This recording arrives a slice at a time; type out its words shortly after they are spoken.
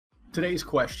Today's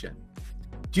question: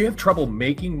 do you have trouble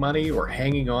making money or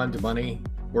hanging on to money?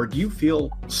 Or do you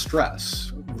feel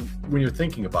stress when you're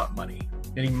thinking about money?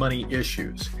 Any money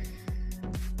issues?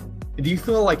 Do you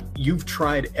feel like you've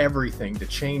tried everything to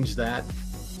change that,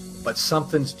 but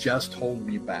something's just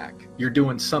holding you back? You're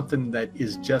doing something that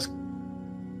is just,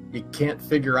 you can't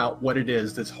figure out what it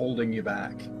is that's holding you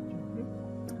back.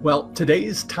 Well,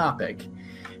 today's topic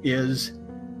is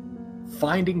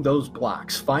finding those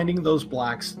blocks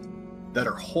that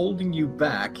are holding you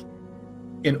back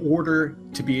in order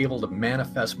to be able to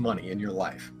manifest money in your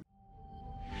life.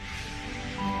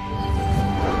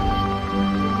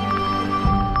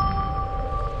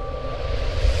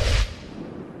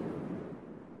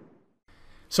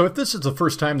 So if this is the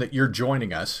first time that you're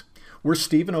joining us, we're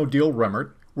Stephen O'Deal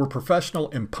Remmert. We're professional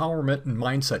empowerment and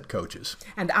mindset coaches.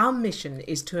 And our mission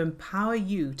is to empower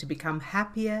you to become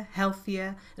happier,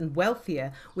 healthier, and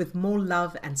wealthier with more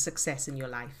love and success in your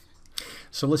life.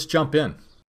 So let's jump in.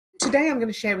 Today I'm going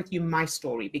to share with you my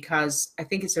story because I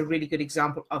think it's a really good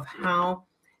example of how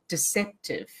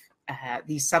deceptive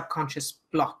these subconscious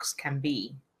blocks can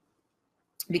be.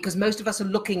 Because most of us are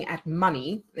looking at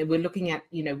money, and we're looking at,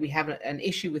 we have an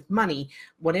issue with money,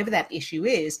 whatever that issue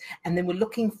is, and then we're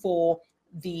looking for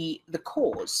the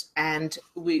cause. And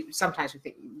sometimes we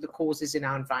think the cause is in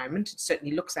our environment. It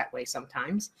certainly looks that way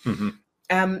sometimes.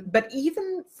 But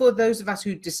even for those of us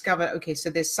who discover, okay, so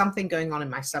there's something going on in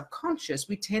my subconscious,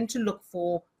 we tend to look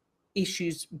for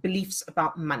issues, beliefs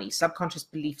about money, subconscious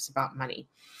beliefs about money.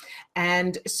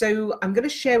 And so I'm going to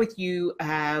share with you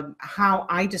how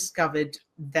I discovered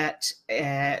that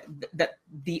that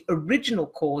the original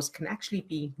cause can actually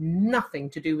be nothing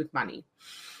to do with money.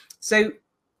 So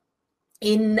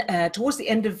towards the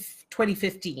end of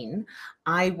 2015,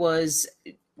 I was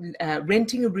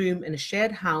renting a room in a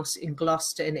shared house in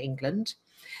Gloucester in England,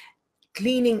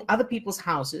 cleaning other people's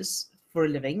houses for a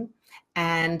living,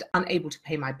 and unable to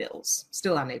pay my bills,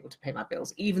 still unable to pay my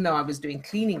bills. Even though I was doing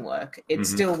cleaning work, it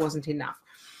still wasn't enough.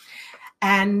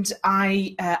 And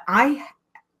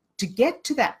to get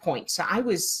to that point, so I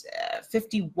was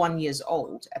 51 years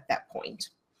old at that point,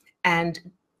 and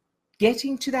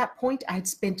getting to that point, I had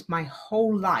spent my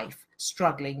whole life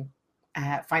struggling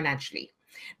financially,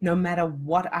 no matter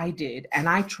what I did. And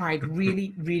I tried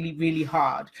really, really, really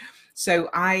hard. So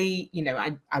I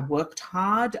worked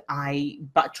hard. I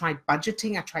tried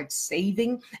budgeting. I tried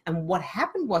saving. And what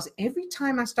happened was every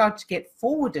time I started to get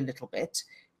forward a little bit,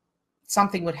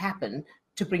 something would happen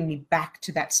to bring me back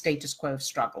to that status quo of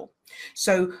struggle.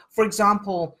 So, for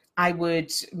example, I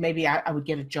would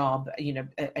get a job,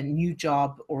 a new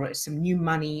job or some new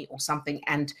money or something,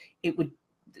 and the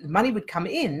money would come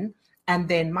in, and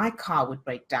then my car would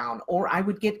break down, or I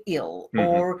would get ill,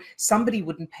 or somebody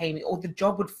wouldn't pay me, or the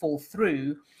job would fall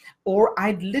through, or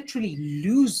I'd literally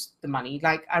lose the money.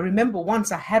 Like, I remember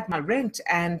once I had my rent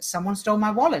and someone stole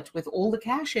my wallet with all the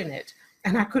cash in it,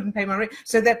 and I couldn't pay my rent.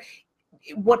 So that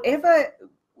whatever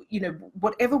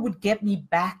would get me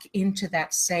back into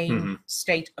that same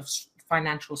state of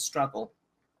financial struggle.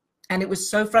 And it was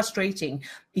so frustrating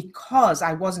because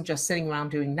I wasn't just sitting around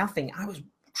doing nothing. I was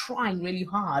trying really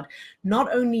hard,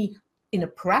 not only in a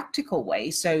practical way,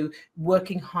 so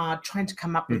working hard, trying to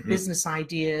come up with business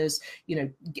ideas,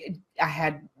 I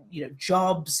had,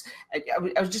 jobs.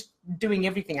 I was just doing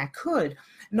everything I could.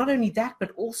 Not only that,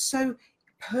 but also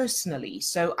personally.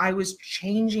 So I was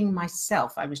changing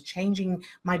myself. I was changing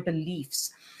my beliefs.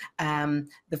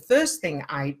 The first thing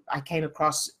I came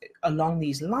across along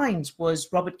these lines was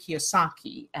Robert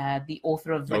Kiyosaki, the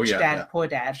author of Rich Dad, Poor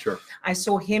Dad. Sure. I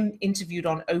saw him interviewed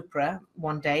on Oprah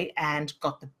one day and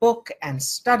got the book and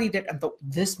studied it and thought,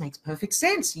 this makes perfect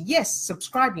sense. Yes,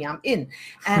 subscribe me, I'm in.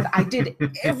 And I did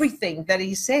everything that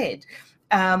he said.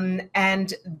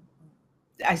 And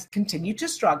I continued to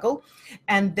struggle.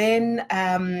 And then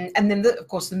of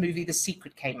course, the movie The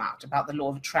Secret came out about the law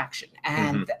of attraction.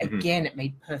 And again, it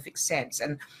made perfect sense.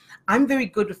 And I'm very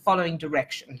good at following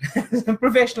direction. As a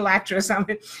professional actress, I'm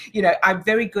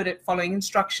very good at following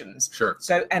instructions. Sure.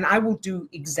 So, and I will do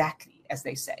exactly as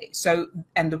they say. So,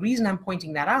 and the reason I'm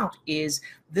pointing that out is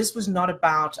this was not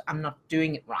about, I'm not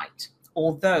doing it right.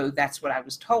 Although that's what I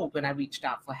was told when I reached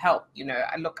out for help.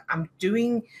 I'm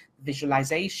doing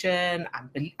visualization.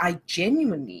 I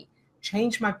genuinely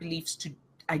changed my beliefs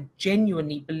I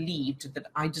genuinely believed that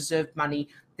I deserved money.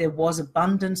 There was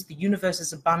abundance. The universe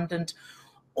is abundant.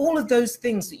 All of those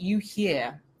things that you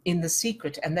hear in The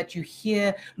Secret and that you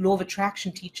hear law of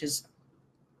attraction teachers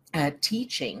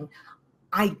teaching,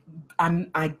 I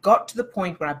got to the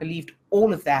point where I believed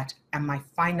all of that, and my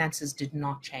finances did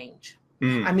not change.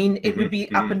 I mean, it would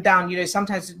be up and down.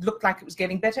 Sometimes it looked like it was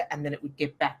getting better, and then it would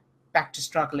get back back to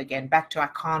struggle again, back to I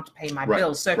can't pay my Right,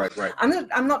 bills. So right.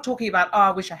 I'm not talking about, oh,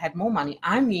 I wish I had more money.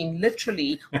 I mean,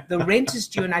 literally, the rent is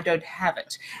due and I don't have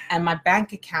it. And my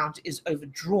bank account is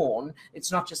overdrawn.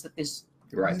 It's not just that there's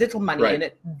little money in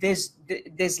it.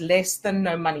 There's less than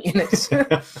no money in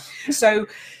it. So,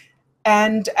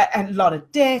 and a lot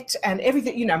of debt and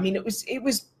everything, you know, I mean, it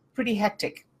was pretty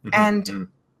hectic. And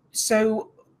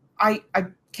so I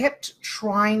kept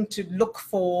trying to look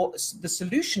for the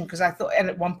solution, because I thought, and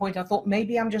at one point I thought,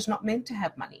 maybe I'm just not meant to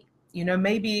have money. You know,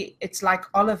 maybe it's like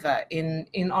Oliver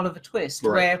in Oliver Twist,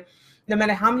 where no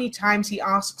matter how many times he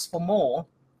asks for more,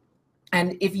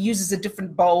 and if he uses a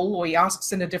different bowl or he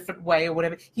asks in a different way or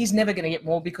whatever, he's never going to get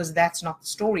more, because that's not the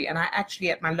story. And I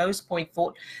actually, at my lowest point,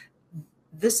 thought,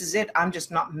 this is it. I'm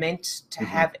just not meant to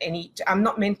have any, I'm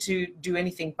not meant to do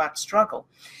anything but struggle.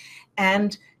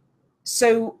 And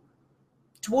so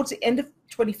towards the end of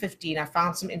 2015, I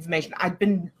found some information. I'd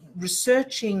been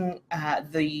researching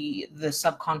the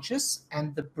subconscious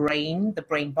and the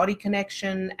brain-body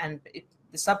connection, and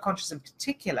the subconscious in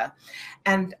particular.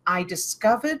 And I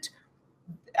discovered,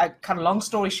 kind of long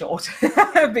story short,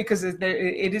 because it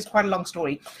is quite a long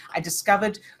story, I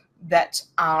discovered that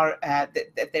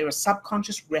that there are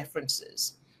subconscious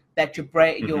references that your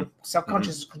brain, your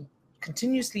subconscious is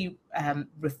continuously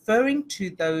referring to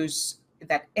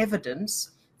that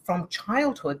evidence from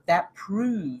childhood that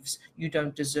proves you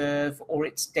don't deserve, or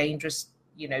it's dangerous,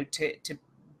 you know, to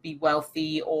be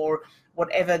wealthy, or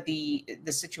whatever the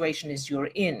situation is you're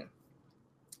in.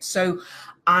 So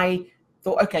I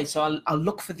thought, okay, so I'll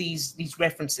look for these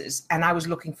references, and I was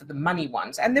looking for the money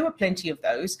ones, and there were plenty of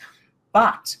those.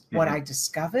 But what I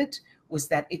discovered was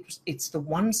that it's the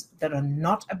ones that are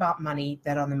not about money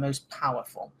that are the most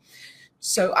powerful.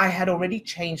 So I had already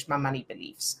changed my money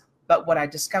beliefs. But what I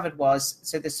discovered was,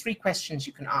 so there's 3 questions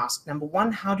you can ask. Number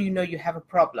 1, how do you know you have a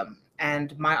problem?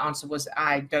 And my answer was,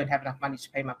 I don't have enough money to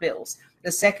pay my bills.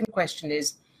 The second question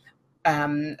is,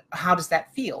 how does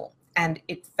that feel? And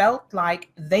it felt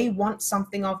like they want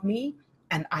something of me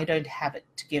and I don't have it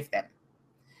to give them.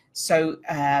 So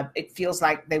it feels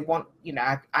like they want, you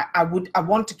know, I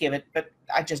want to give it, but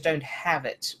I just don't have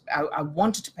it. I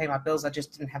wanted to pay my bills, I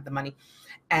just didn't have the money.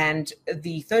 And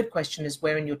the third question is,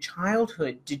 where in your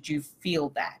childhood did you feel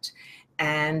that?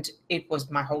 And it was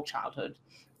my whole childhood.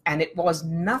 And it was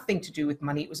nothing to do with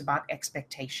money. It was about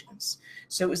expectations.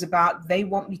 So it was about, they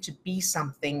want me to be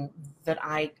something that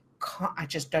I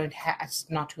just don't have. It's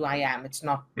not who I am. It's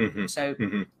not. So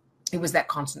it was that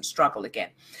constant struggle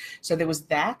again. So there was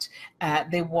that.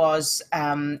 There was,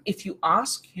 if you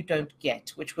ask, you don't get,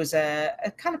 which was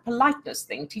a kind of politeness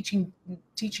thing, teaching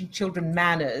children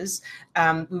manners.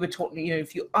 We were taught, you know,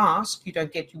 if you ask, you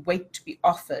don't get, you wait to be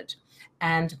offered.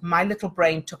 And my little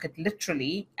brain took it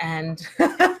literally, and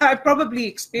I probably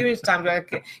experienced time where,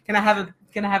 can I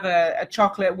have a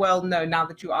chocolate? Well, no, now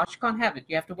that you ask, you can't have it.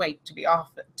 You have to wait to be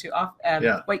offered,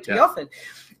 wait to be offered.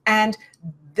 And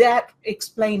that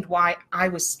explained why I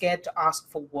was scared to ask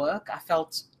for work. I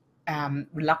felt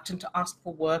reluctant to ask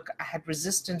for work. I had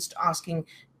resistance to asking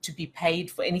to be paid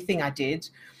for anything I did.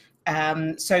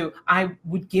 So I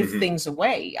would give things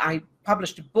away. I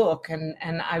published a book,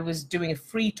 and I was doing a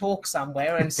free talk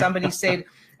somewhere, and somebody said,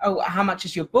 oh, how much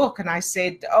is your book? And I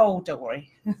said, oh, don't worry.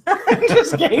 I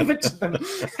just gave it to them.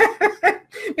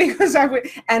 Because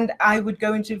I would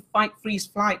go into fight, freeze,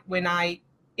 flight when I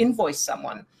invoiced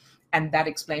someone. And that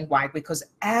explained why, because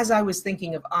as I was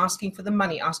thinking of asking for the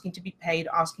money, asking to be paid,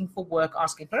 asking for work,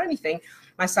 asking for anything,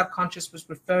 my subconscious was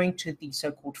referring to the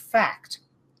so-called fact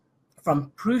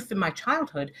from proof in my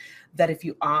childhood that if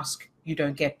you ask, you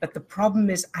don't get. But the problem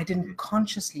is, I didn't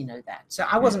consciously know that. So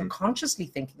I wasn't consciously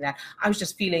thinking that. I was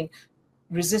just feeling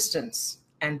resistance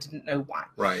and didn't know why.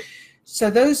 Right. So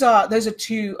those are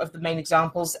 2 of the main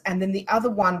examples. And then the other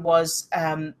one was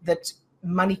that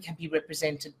money can be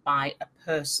represented by a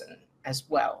person as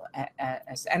well.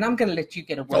 And I'm going to let you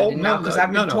get a word in now, because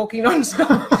I've been talking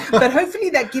non-stop. But hopefully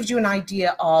that gives you an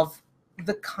idea of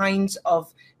the kinds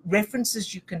of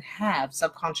references you can have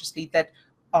subconsciously that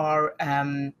are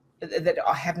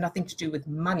have nothing to do with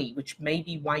money, which may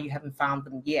be why you haven't found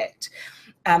them yet.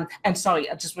 And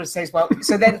sorry, I just want to say as well,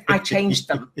 so then I changed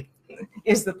them,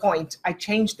 is the point. I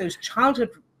changed those childhood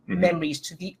memories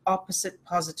to the opposite,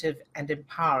 positive and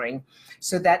empowering,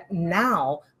 so that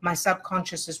now my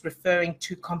subconscious is referring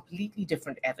to completely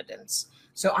different evidence.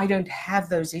 So I don't have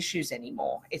those issues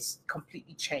anymore. It's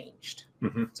completely changed.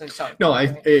 So sorry. No,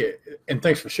 and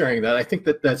thanks for sharing that. I think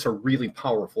that that's a really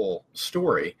powerful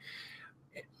story.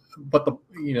 But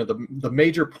the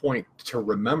major point to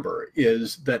remember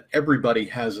is that everybody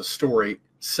has a story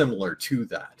similar to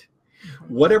that.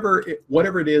 whatever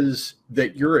it is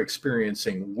that you're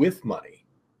experiencing with money.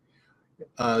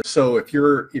 So if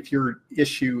your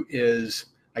issue is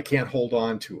I can't hold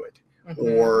on to it,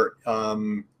 or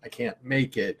I can't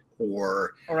make it,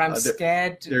 or I'm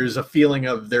scared. There's a feeling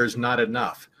of there's not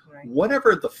enough. Right.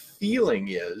 Whatever the feeling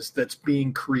is that's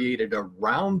being created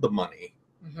around the money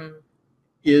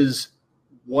is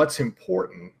what's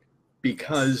important,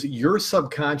 because your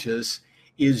subconscious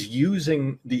is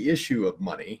using the issue of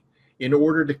money in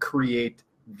order to create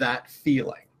that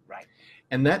feeling. Right.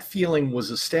 And that feeling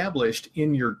was established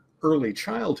in your early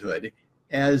childhood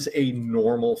as a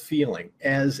normal feeling,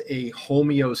 as a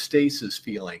homeostasis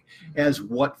feeling, as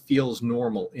what feels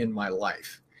normal in my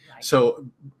life. Right. So,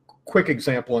 quick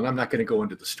example, and I'm not going to go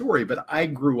into the story, but I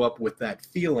grew up with that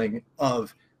feeling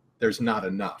of there's not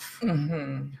enough.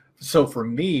 So for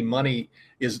me, money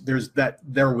is there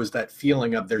was that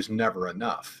feeling of there's never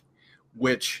enough,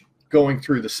 which going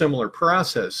through the similar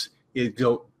process is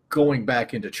going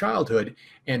back into childhood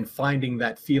and finding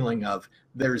that feeling of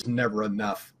there's never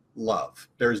enough love.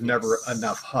 There's never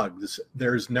enough hugs.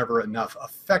 There's never enough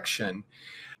affection.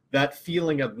 That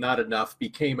feeling of not enough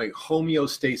became a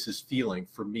homeostasis feeling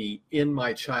for me in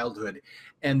my childhood.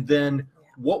 And then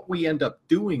what we end up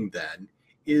doing then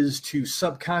is to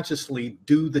subconsciously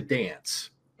do the dance.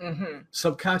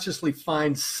 Subconsciously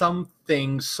find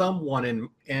something, someone,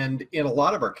 and in a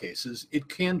lot of our cases, it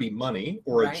can be money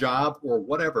or a job or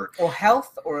whatever. Or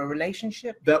health or a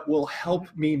relationship. That will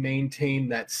help me maintain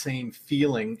that same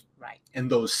feeling and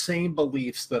those same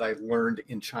beliefs that I learned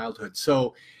in childhood.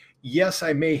 So yes,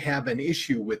 I may have an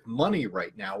issue with money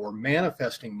right now, or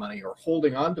manifesting money, or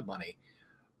holding on to money,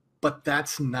 but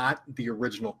that's not the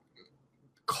original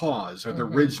cause or the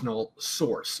original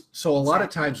source. So a lot of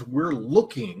times we're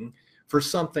looking for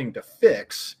something to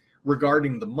fix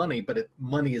regarding the money, but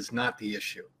money is not the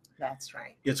issue. That's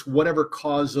right. It's whatever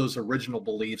caused those original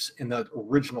beliefs and that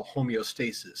original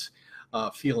homeostasis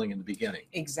feeling in the beginning.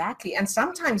 Exactly. And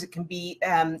sometimes it can be,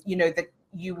 that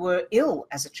you were ill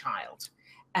as a child,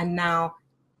 and now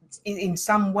in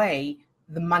some way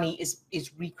the money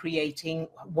is recreating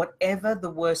whatever the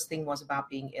worst thing was about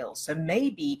being ill. So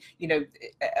maybe,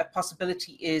 a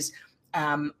possibility is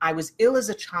I was ill as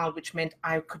a child, which meant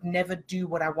I could never do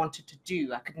what I wanted to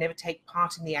do. I could never take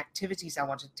part in the activities I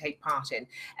wanted to take part in.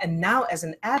 And now as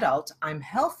an adult, I'm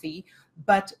healthy,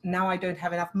 but now I don't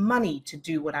have enough money to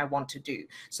do what I want to do.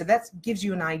 So that gives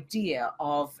you an idea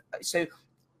of,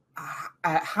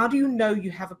 how do you know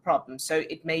you have a problem? So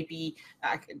it may be,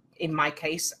 in my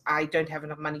case, I don't have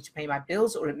enough money to pay my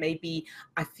bills, or it may be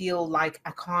I feel like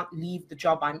I can't leave the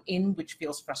job I'm in, which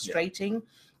feels frustrating,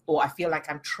 or I feel like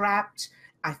I'm trapped.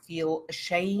 I feel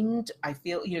ashamed. I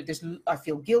feel, I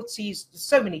feel guilty.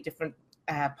 So many different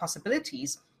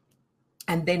possibilities.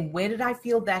 And then where did I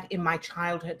feel that in my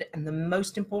childhood? And the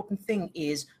most important thing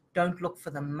is, don't look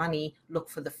for the money, look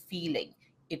for the feeling.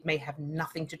 It may have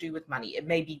nothing to do with money. It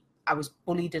may be I was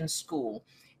bullied in school.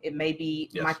 It may be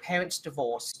my parents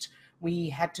divorced. We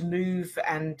had to move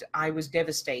and I was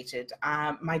devastated.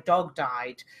 My dog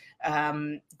died.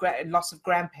 Loss of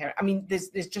grandparent. I mean, there's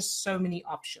just so many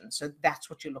options. So that's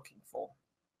what you're looking for.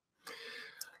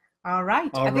 All right.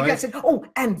 I think that's it. Oh,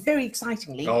 and very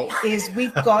excitingly is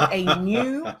we've got a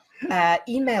new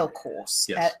email course,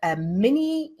 a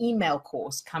mini email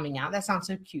course coming out. That sounds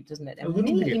so cute, doesn't it? A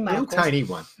mini email course, tiny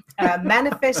one.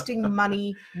 Manifesting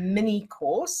Money mini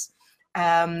course,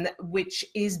 which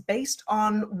is based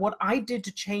on what I did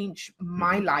to change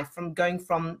my life from going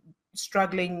from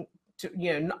struggling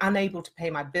to, unable to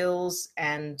pay my bills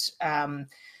and,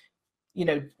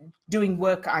 doing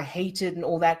work I hated and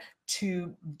all that,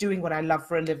 to doing what I love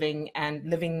for a living and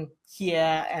living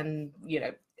here and,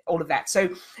 all of that. So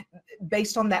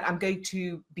based on that, I'm going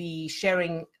to be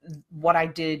sharing what I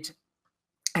did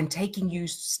and taking you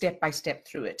step by step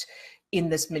through it in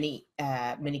this mini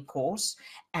course.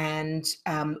 And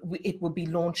it will be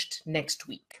launched next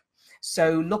week.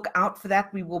 So look out for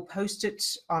that. We will post it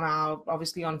on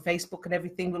obviously on Facebook and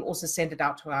everything. We'll also send it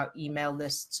out to our email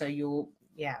list. So you'll,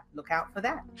 look out for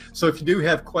that. So if you do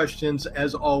have questions,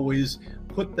 as always,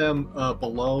 put them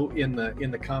below in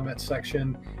the comment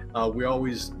section. We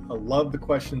always love the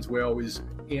questions. We always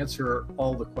answer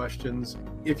all the questions.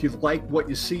 If you like what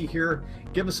you see here,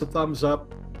 give us a thumbs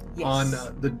up on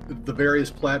the various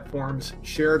platforms.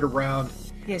 Share it around.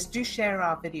 Yes, do share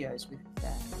our videos with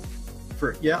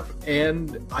that.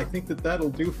 And I think that'll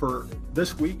do for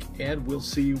this week, and we'll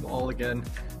see you all again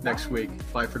next week.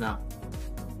 Bye for now.